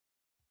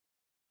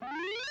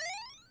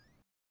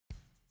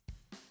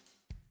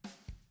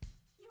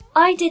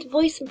I did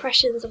voice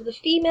impressions of the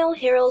female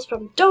heroes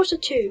from Dota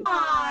 2.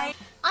 I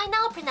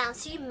now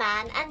pronounce you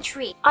man and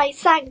tree. I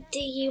sang Do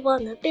You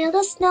Wanna Build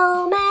a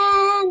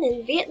Snowman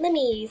in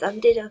Vietnamese and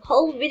did a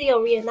whole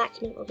video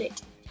reenactment of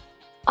it.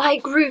 I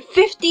grew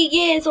 50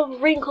 years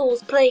of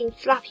wrinkles playing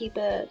Flappy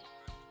Bird.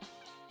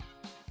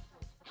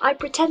 I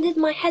pretended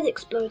my head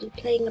exploded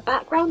playing a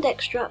background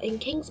extra in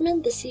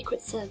Kingsman: The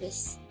Secret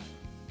Service.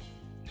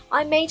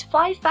 I made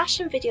 5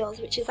 fashion videos,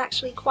 which is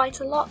actually quite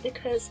a lot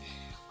because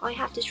I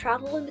have to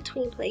travel in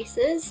between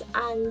places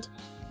and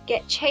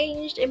get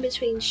changed in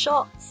between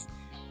shots,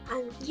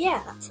 and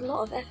yeah, that's a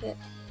lot of effort.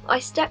 I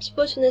stepped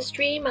foot in a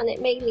stream and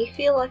it made me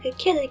feel like a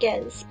kid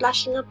again,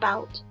 splashing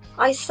about.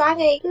 I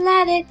sang a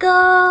Let It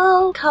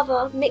Go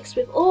cover mixed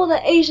with all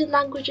the Asian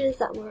languages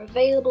that were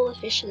available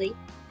officially.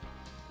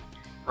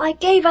 I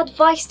gave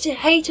advice to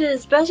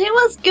haters, but it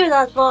was good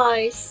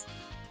advice.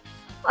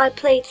 I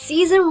played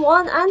season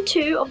 1 and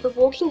 2 of The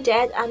Walking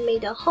Dead and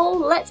made a whole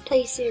Let's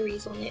Play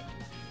series on it.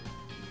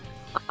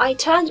 I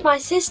turned my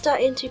sister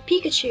into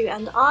Pikachu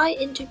and I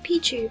into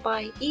Pichu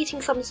by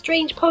eating some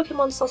strange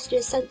Pokemon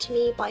sausages sent to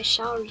me by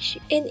Xiaorishu.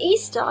 In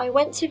Easter, I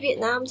went to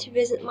Vietnam to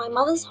visit my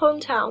mother's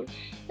hometown,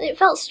 and it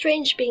felt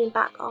strange being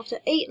back after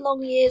 8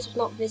 long years of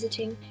not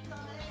visiting.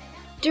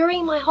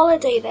 During my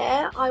holiday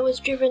there, I was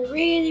driven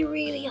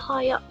really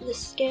high up this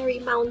scary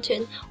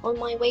mountain on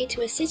my way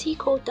to a city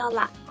called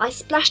Dalat. I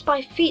splashed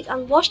my feet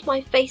and washed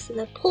my face in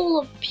a pool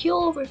of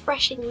pure,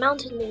 refreshing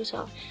mountain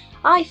water.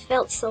 I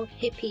felt so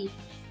hippie.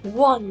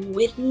 One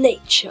with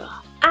nature.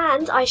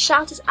 And I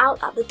shouted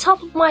out at the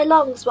top of my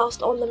lungs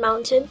whilst on the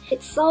mountain.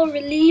 It's so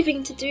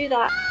relieving to do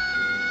that.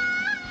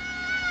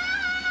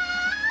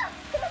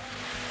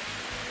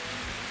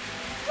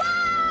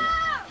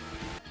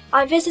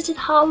 I visited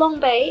Ha Long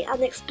Bay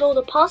and explored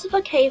a part of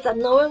a cave that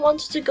no one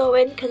wanted to go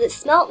in because it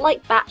smelled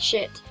like bat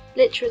shit.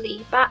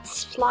 Literally,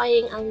 bats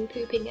flying and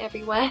pooping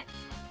everywhere.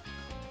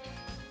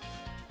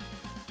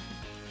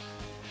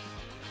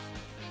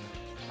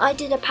 I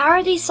did a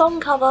parody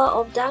song cover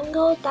of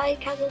Dango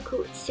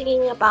Daikazoku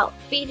singing about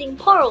feeding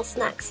Poral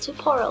snacks to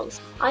Porals.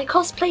 I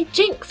cosplayed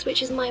Jinx,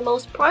 which is my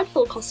most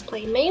prideful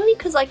cosplay, mainly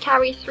because I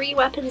carry 3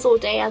 weapons all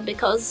day and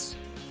because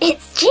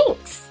it's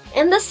Jinx!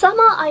 In the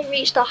summer, I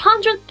reached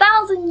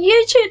 100,000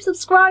 YouTube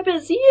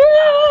subscribers,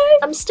 yay!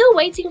 I'm still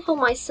waiting for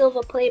my Silver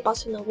Play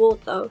Button award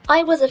though.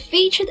 I was a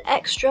featured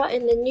extra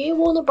in the new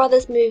Warner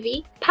Brothers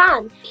movie,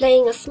 Pan,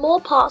 playing a small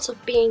part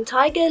of being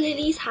Tiger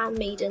Lily's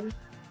handmaiden.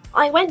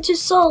 I went to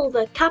Seoul,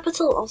 the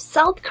capital of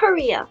South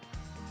Korea.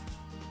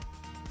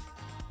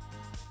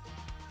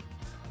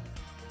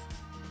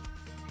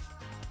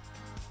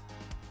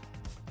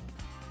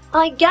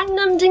 I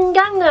Gangnam Ding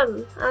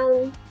Gangnam,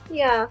 and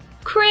yeah.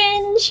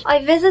 Cringe!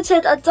 I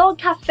visited a dog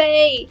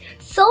cafe.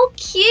 So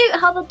cute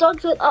how the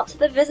dogs went up to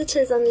the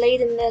visitors and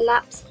laid in their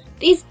laps.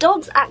 These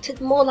dogs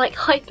acted more like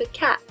hyper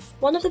cats.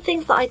 One of the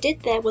things that I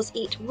did there was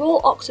eat raw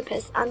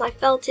octopus and I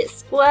felt it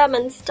squirm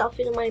and stuff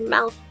in my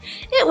mouth.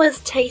 It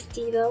was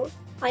tasty though.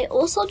 I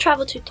also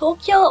travelled to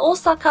Tokyo,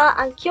 Osaka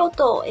and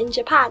Kyoto in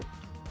Japan.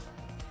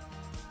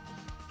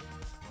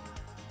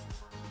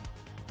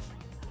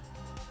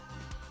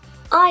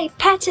 I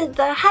petted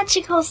the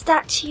Hachiko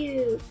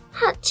statue.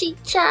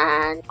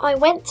 Hachi-chan. I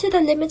went to the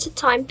limited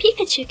time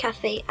Pikachu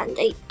cafe and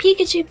ate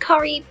Pikachu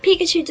curry,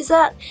 Pikachu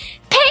dessert,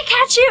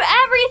 Pikachu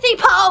everything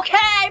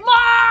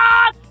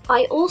Pokemon!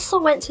 I also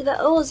went to the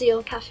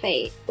Ohlsson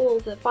cafe, or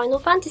the Final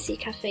Fantasy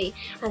cafe,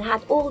 and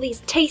had all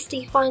these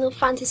tasty Final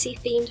Fantasy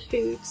themed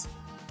foods.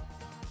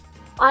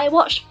 I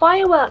watched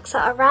fireworks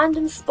at a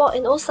random spot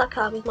in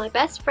Osaka with my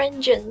best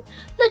friend Jun.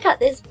 Look at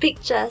this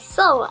picture,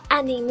 so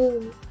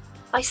anime.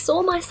 I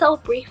saw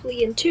myself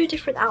briefly in 2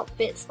 different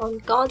outfits on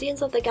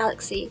Guardians of the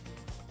Galaxy.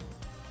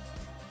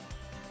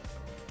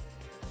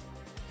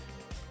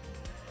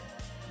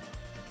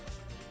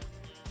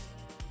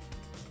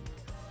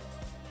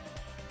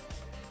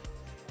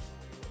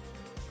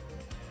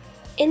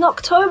 In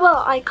October,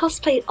 I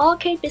cosplayed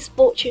Arcade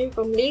Misfortune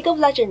from League of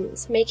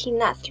Legends, making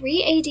that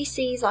 3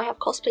 ADCs I have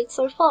cosplayed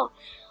so far.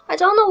 I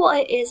don't know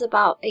what it is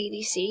about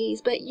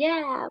ADCs, but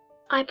yeah.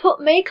 I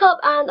put makeup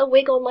and a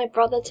wig on my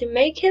brother to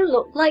make him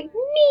look like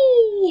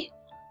me.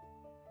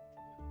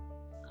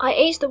 I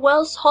ate the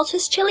world's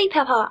hottest chili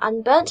pepper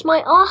and burnt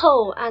my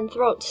ahole and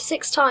throat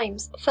 6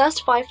 times.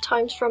 First 5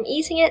 times from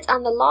eating it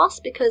and the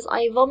last because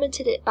I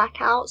vomited it back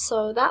out,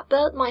 so that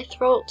burnt my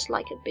throat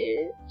like a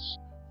bitch.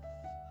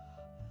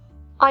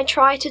 I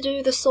tried to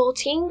do the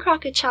saltine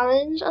cracker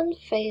challenge and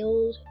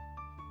failed.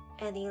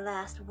 Any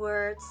last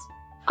words?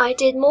 I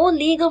did more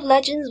League of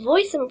Legends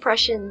voice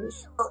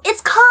impressions. It's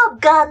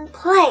called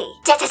gunplay.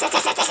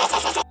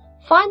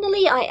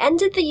 Finally, I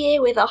ended the year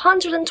with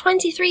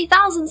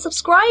 123,000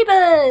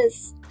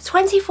 subscribers!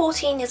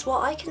 2014 is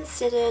what I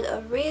considered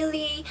a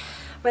really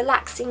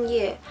relaxing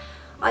year.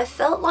 I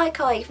felt like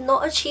I've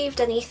not achieved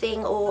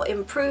anything or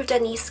improved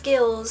any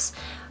skills,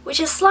 which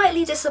is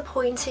slightly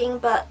disappointing,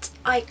 but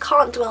I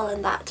can't dwell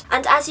on that.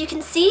 And as you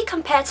can see,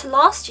 compared to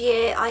last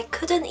year, I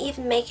couldn't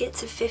even make it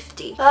to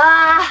 50.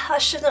 I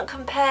shouldn't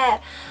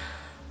compare.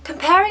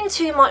 Comparing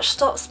too much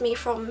stops me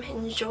from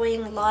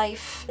enjoying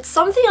life. It's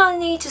something I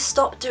need to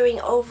stop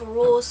doing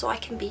overall so I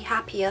can be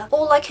happier.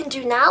 All I can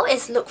do now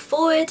is look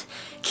forward,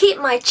 keep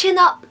my chin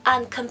up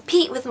and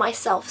compete with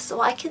myself so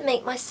I can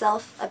make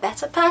myself a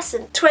better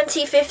person.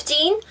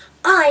 2015,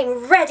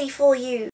 I'm ready for you!